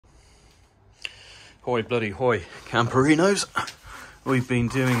Hoi bloody hoi, camperinos. We've been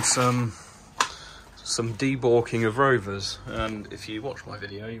doing some deborking of rovers, and if you watch my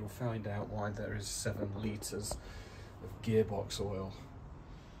video you'll find out why there is 7 litres of gearbox oil.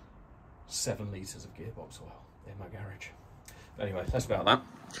 7 litres of gearbox oil in my garage. Anyway, that's about that.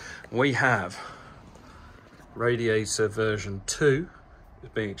 We have radiator version 2 is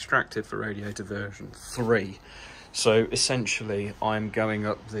being extracted for radiator version 3. So essentially I'm going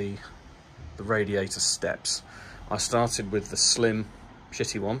up the radiator steps. I started with the slim,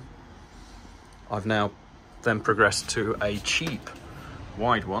 shitty one. I've now then progressed to a cheap,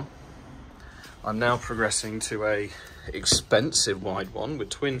 wide one. I'm now progressing to a expensive wide one with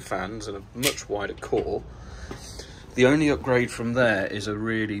twin fans and a much wider core. The only upgrade from there is a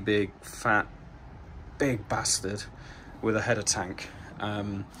really big, fat, big bastard with a header tank.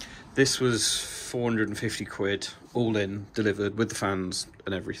 This was 450 quid, all in, delivered with the fans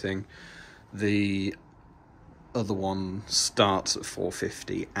and everything. The other one starts at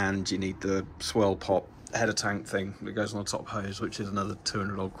 450, and you need the swell pop header tank thing that goes on the top hose, which is another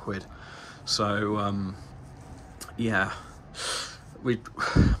 200 odd quid. So yeah,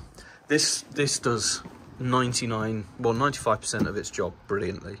 this does 95% of its job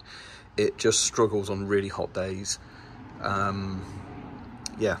brilliantly. It just struggles on really hot days.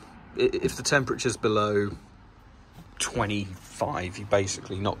 Yeah, if the temperature's below 25, you're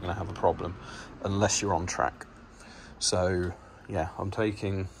basically not going to have a problem unless you're on track. So yeah, I'm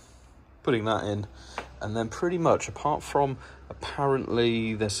putting that in, and then pretty much, apart from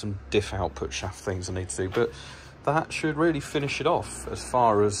apparently there's some diff output shaft things I need to do, but that should really finish it off as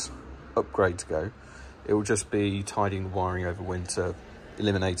far as upgrades go. It will just be tidying the wiring over winter,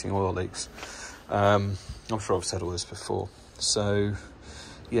 eliminating oil leaks. I'm sure I've said all this before. So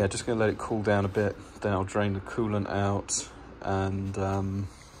yeah, just going to let it cool down a bit, then I'll drain the coolant out, and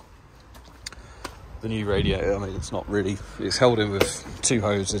the new radiator, I mean, it's held in with 2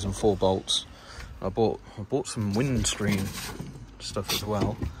 hoses and 4 bolts. I bought some windscreen stuff as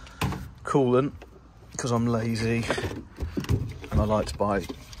well. Coolant, because I'm lazy and I like to buy,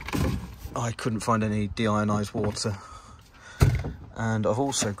 I couldn't find any deionized water. And I've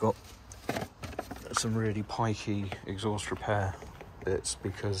also got some really pikey exhaust repair bits,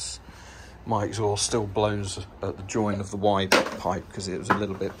 because my exhaust still blows at the join of the wide pipe because it was a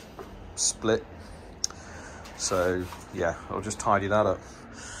little bit split. So yeah, I'll just tidy that up.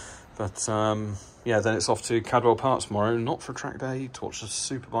 But yeah, then it's off to Cadwell Park tomorrow, not for a track day, to watch the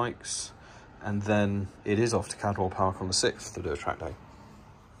superbikes, and then it is off to Cadwell Park on the 6th to do a track day.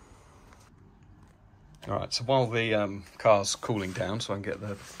 All right, so while the car's cooling down so I can get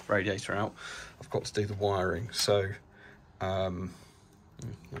the radiator out, I've got to do the wiring. So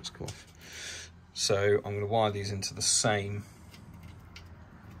let's come off. So I'm going to wire these into the same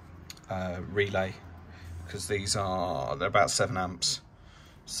relay, because they're about 7 amps.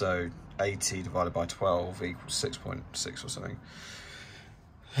 So 80 divided by 12 equals 6.6 or something.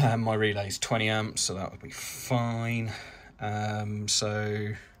 And my relay is 20 amps, so that would be fine. So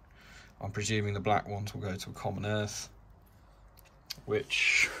I'm presuming the black ones will go to a common earth,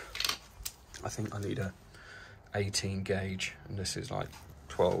 which I think I need a 18 gauge, and this is like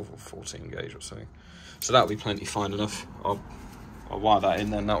 12 or 14 gauge or something. So that'll be plenty fine enough. I'll wire that in,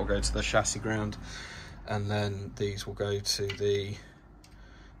 then that will go to the chassis ground, and then these will go to the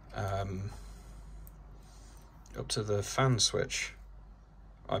up to the fan switch,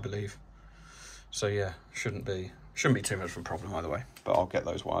 I believe. So yeah, shouldn't be too much of a problem either way, but I'll get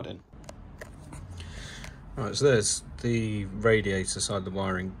those wired in. Right, so there's the radiator side of the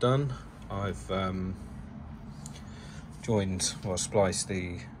wiring done. I've spliced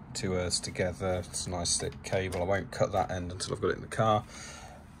the 2 earths together. It's a nice thick cable. I won't cut that end until I've got it in the car,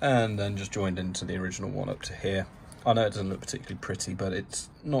 and then just joined into the original one up to here. I know it doesn't look particularly pretty, but it's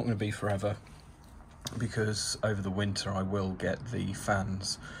not going to be forever, because over the winter I will get the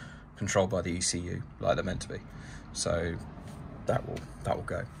fans controlled by the ECU like they're meant to be. So that will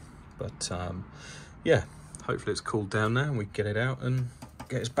go. But yeah, hopefully it's cooled down now and we can get it out and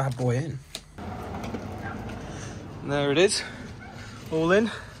get this bad boy in. And there it is, all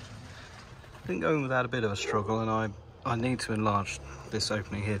in. Didn't go in without a bit of a struggle, and I need to enlarge this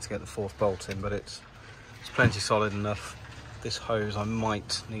opening here to get the 4th bolt in, but it's plenty solid enough. This hose I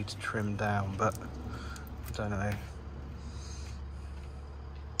might need to trim down, but I don't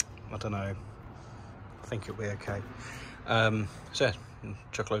know. I think it'll be okay. So yeah,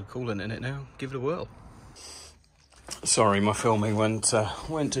 chuck a load of coolant in it now, give it a whirl. Sorry, my filming went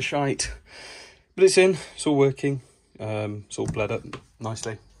to shite, but it's in, it's all working. It's all bled up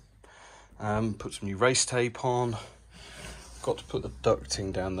nicely. Put some new race tape on, got to put the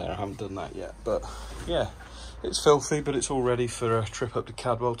ducting down there. I haven't done that yet, but yeah, it's filthy, but it's all ready for a trip up to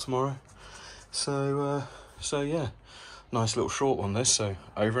Cadwell tomorrow. So yeah, nice little short one this, so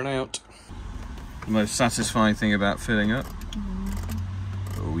over and out. The most satisfying thing about filling up.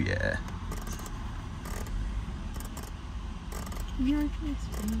 Oh yeah.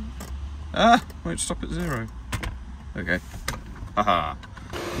 Ah, won't stop at 0. Okay. Haha.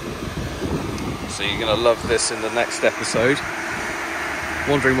 So you're gonna love this in the next episode.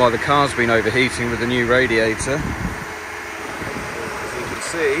 Wondering why the car's been overheating with the new radiator. As you can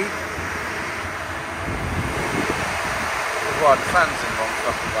see, why the fan's in the wrong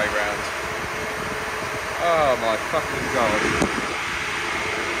fucking way round. Oh my fucking god.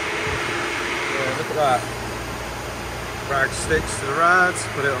 Yeah, look at that. Drag sticks to the rads,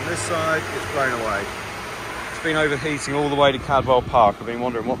 put it on this side, it's blown away. It's been overheating all the way to Cadwell Park. I've been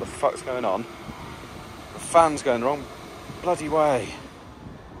wondering what the fuck's going on. The fan's going the wrong bloody way.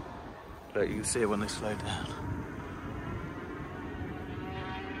 Look, you can see it when they slow down.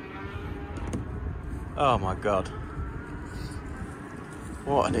 Oh my god.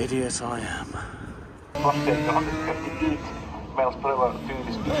 What an idiot I am. First set 158 miles per hour through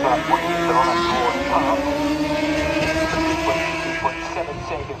the speed trap, the run towards half. 22.7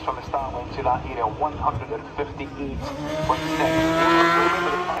 seconds from the start line to that area, 158.6.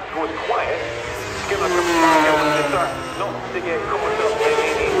 Remember the pack goes quiet. Skimmer from the back out of the start, not to get caught up in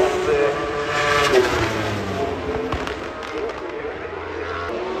any of the...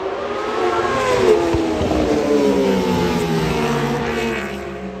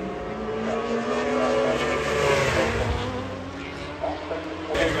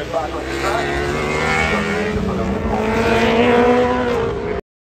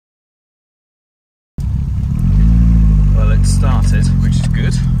 Well, it started, which is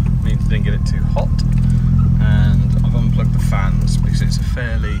good. Means I didn't get it too hot. And I've unplugged the fans because it's a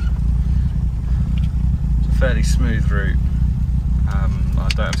fairly smooth route. I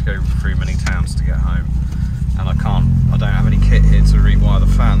don't have to go through many towns to get home, and I don't have any kit here to rewire the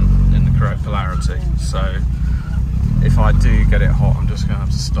fan in the correct polarity. So if I do get it hot, I'm just going to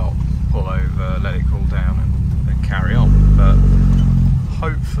have to stop, pull over, let it cool down, and carry on. But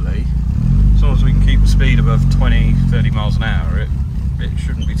hopefully, as long as we can keep the speed above 20-30 miles an hour, it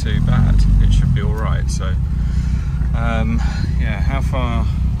shouldn't be too bad. It should be all right. So yeah, how far?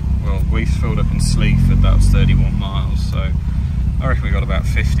 Well, we filled up in Sleaford, that was 31 miles, so I reckon we got about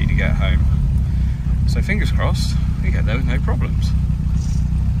 50 to get home. So fingers crossed, we get there with no problems.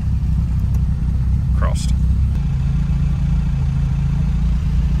 Crossed.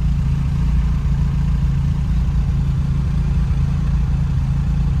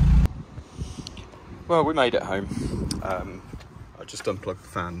 Well, we made it home. I just unplugged the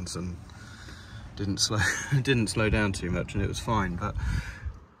fans and didn't slow down too much, and it was fine. But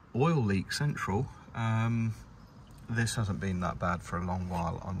oil leak central. This hasn't been that bad for a long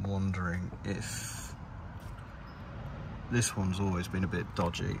while. I'm wondering if this one's always been a bit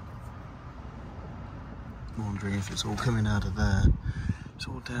dodgy. I'm wondering if it's all coming out of there. It's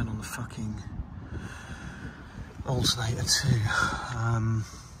all down on the fucking alternator too.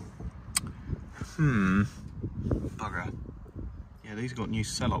 Bugger. Yeah, these have got new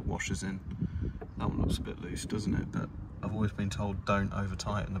Celloc washers in. That one looks a bit loose, doesn't it? But I've always been told don't over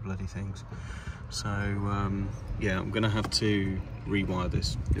tighten the bloody things. So yeah, I'm gonna have to rewire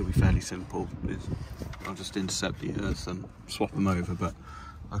this. It'll be fairly simple. I'll just intercept the earth and swap them over, but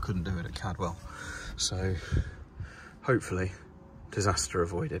I couldn't do it at Cadwell. So hopefully disaster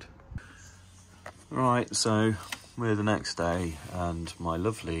avoided. Right, so we're the next day, and my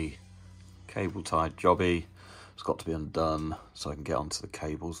lovely cable tied jobby has got to be undone so I can get onto the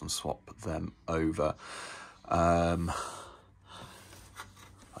cables and swap them over. I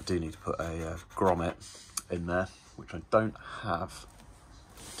do need to put a grommet in there, which I don't have.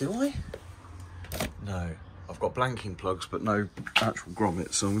 Do I? No, I've got blanking plugs but no actual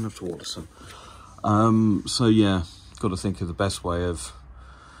grommets, so I'm gonna have to order some. So yeah, got to think of the best way of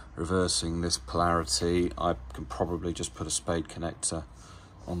reversing this polarity. I can probably just put a spade connector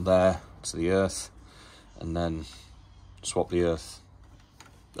on there to the earth and then swap the earth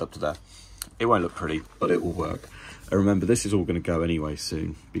up to there. It won't look pretty, but it will work. And remember, this is all going to go anyway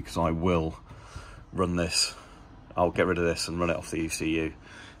soon, because I will run this. I'll get rid of this and run it off the ECU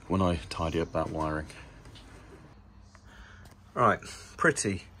when I tidy up that wiring. Right,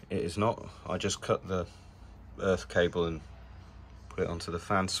 pretty it is not. I just cut the earth cable and put it onto the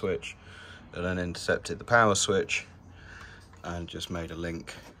fan switch, and then intercepted the power switch and just made a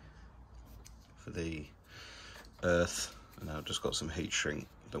link for the earth. And I've just got some heat shrink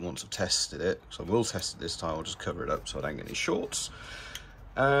that once I've tested it, so I will test it this time, I'll just cover it up so I don't get any shorts.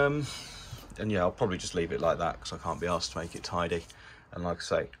 And yeah, I'll probably just leave it like that because I can't be asked to make it tidy. And like I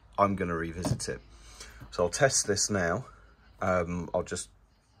say, I'm going to revisit it. So I'll test this now. I'll just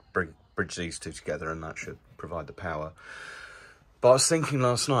bridge these two together and that should provide the power. But I was thinking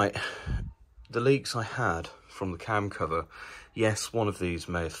last night, the leaks I had from the cam cover, yes, one of these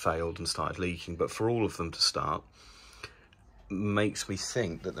may have failed and started leaking, but for all of them to start, makes me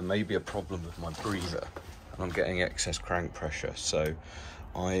think that there may be a problem with my breather and I'm getting excess crank pressure. So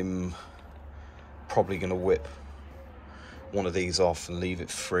I'm probably going to whip one of these off and leave it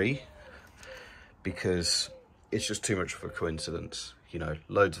free, because it's just too much of a coincidence. You know,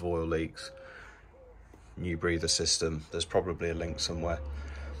 loads of oil leaks, new breather system, there's probably a link somewhere.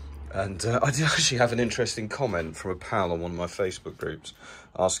 And I did actually have an interesting comment from a pal on one of my Facebook groups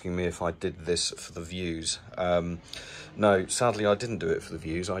asking me if I did this for the views. No, sadly I didn't do it for the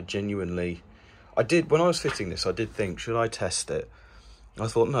views. I did, when I was fitting this, I did think, should I test it? I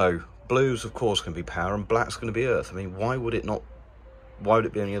thought, no, blues of course can be power and black's going to be earth. I mean, why would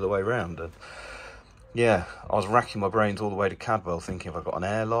it be any other way around? And yeah, I was racking my brains all the way to Cadwell thinking, have I got an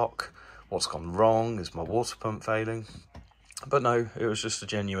airlock? What's gone wrong? Is my water pump failing? But no, it was just a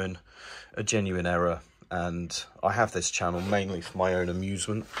genuine error. And I have this channel mainly for my own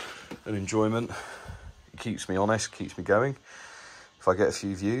amusement and enjoyment. It keeps me honest, keeps me going. If I get a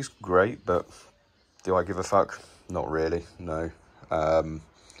few views, great, but do I give a fuck? Not really, no. As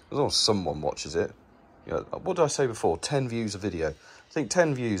long as someone watches it. You know, what did I say before? 10 views a video. I think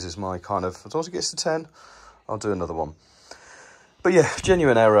 10 views is my kind of, as long as it gets to 10, I'll do another one. But yeah,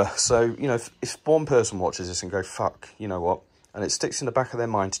 genuine error. So, you know, if one person watches this and go, fuck, you know what? And it sticks in the back of their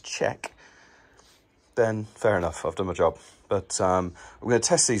mind to check, then fair enough, I've done my job. But I'm going to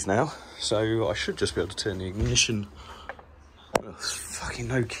test these now. So I should just be able to turn the ignition. Oh, fucking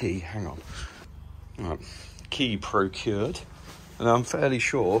no key, hang on. Right, key procured. And I'm fairly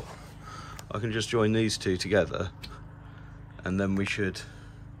sure I can just join these two together. And then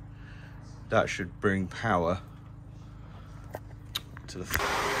that should bring power to the...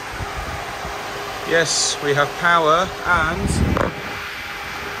 Yes, we have power, and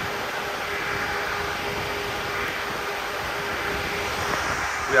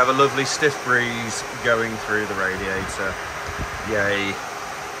we have a lovely stiff breeze going through the radiator. Yay.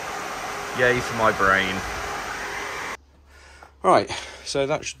 Yay for my brain. Right, so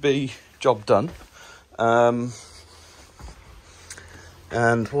that should be job done. And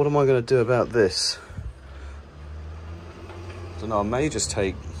what am I going to do about this? I don't know, I may just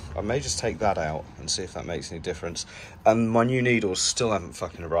take that out and see if that makes any difference. And my new needles still haven't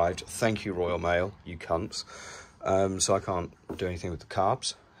fucking arrived. Thank you, Royal Mail, you cunts. So I can't do anything with the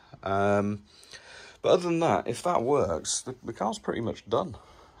carbs. But other than that, if that works, the car's pretty much done.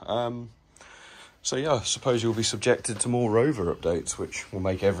 So yeah, I suppose you'll be subjected to more rover updates, which will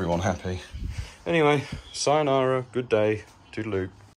make everyone happy. Anyway, sayonara, good day, toodaloo.